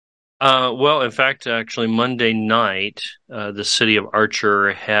 Well, in fact, actually, Monday night, the city of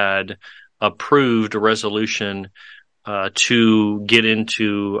Archer had approved a resolution to get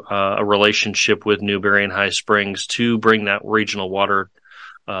into a relationship with Newberry and High Springs to bring that regional water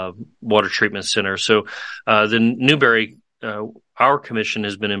treatment center. So the Newberry, our commission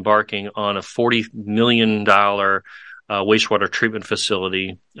has been embarking on a $40 million wastewater treatment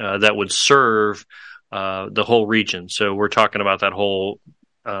facility that would serve the whole region. So we're talking about that whole,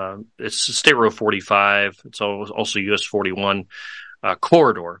 it's State Road 45. It's also US 41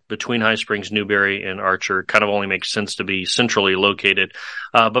 corridor between High Springs, Newberry, and Archer. Kind of only makes sense to be centrally located.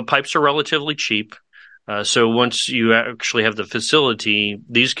 But pipes are relatively cheap. So once you actually have the facility,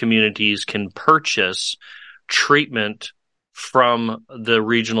 these communities can purchase treatment from the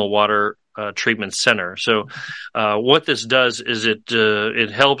regional water treatment center. So what this does is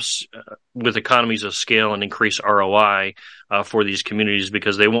it helps with economies of scale and increase ROI for these communities,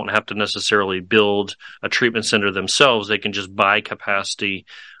 because they won't have to necessarily build a treatment center themselves. They can just buy capacity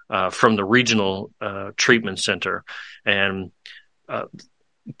from the regional treatment center. And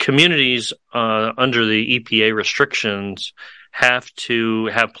communities under the EPA restrictions have to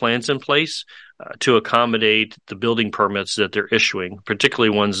have plans in place to accommodate the building permits that they're issuing,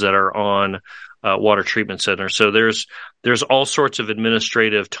 particularly ones that are on water treatment centers. So there's all sorts of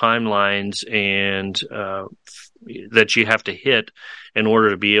administrative timelines and that you have to hit in order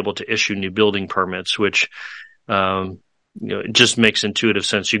to be able to issue new building permits, which it just makes intuitive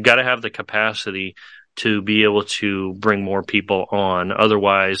sense. You've got to have the capacity to be able to bring more people on.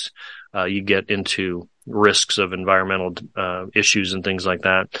 Otherwise, you get into risks of environmental issues and things like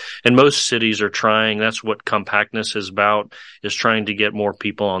that. And most cities are trying, that's what compactness is about, is trying to get more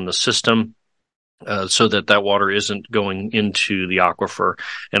people on the system so that water isn't going into the aquifer.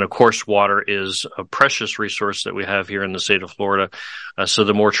 And of course, water is a precious resource that we have here in the state of Florida. So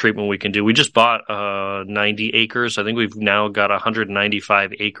the more treatment we can do, we just bought 90 acres. I think we've now got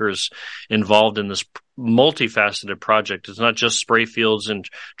 195 acres involved in this multifaceted project. It's not just spray fields and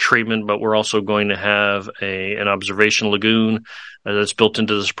treatment, but we're also going to have an observation lagoon that's built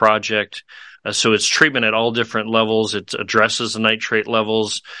into this project. So it's treatment at all different levels. It addresses the nitrate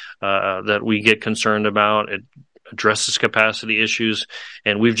levels that we get concerned about. It addresses capacity issues.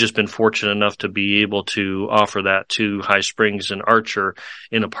 And we've just been fortunate enough to be able to offer that to High Springs and Archer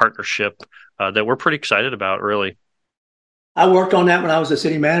in a partnership that we're pretty excited about, really. I worked on that when I was a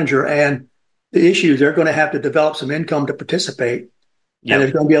city manager, and the issues, they're going to have to develop some income to participate. Yep. And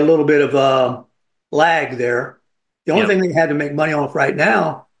there's going to be a little bit of a lag there. The only thing they had to make money off right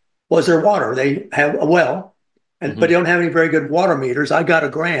now was their water. They have a well, but they don't have any very good water meters. I got a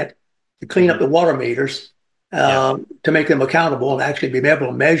grant to clean up the water meters to make them accountable and actually be able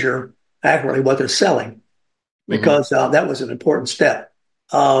to measure accurately what they're selling, because that was an important step.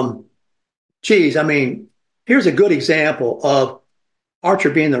 Here's a good example of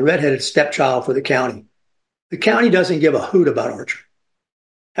Archer being the redheaded stepchild for the county. The county doesn't give a hoot about Archer.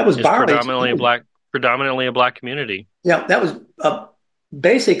 That was predominantly a black community. Yeah, that was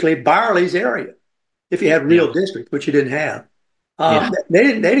basically Byerly's area. If you had real district, which you didn't have, they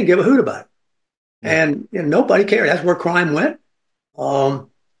didn't give a hoot about it, and nobody cared. That's where crime went.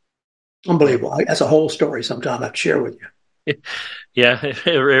 Unbelievable. That's a whole story. Sometime I have to share with you. Yeah,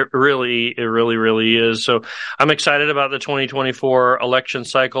 it really is. So I'm excited about the 2024 election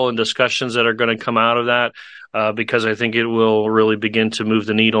cycle and discussions that are going to come out of that, because I think it will really begin to move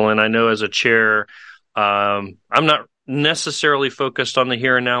the needle. And I know as a chair, I'm not necessarily focused on the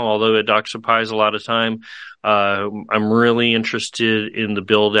here and now, although it occupies a lot of time. I'm really interested in the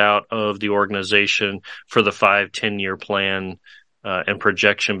build out of the organization for the 5-10 year plan and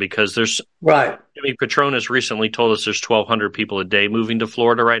projection, because there's Petronas recently told us there's 1,200 people a day moving to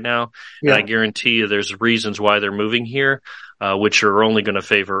Florida right now. And I guarantee you there's reasons why they're moving here, which are only going to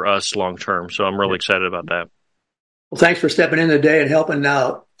favor us long term. So I'm really excited about that. Well, thanks for stepping in today and helping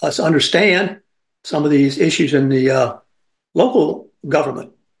us understand some of these issues in the local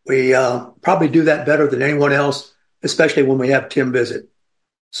government. We probably do that better than anyone else, especially when we have Tim visit.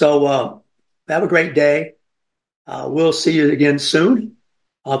 So have a great day. We'll see you again soon.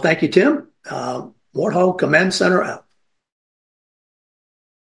 Thank you, Tim. Warthog Command Center out.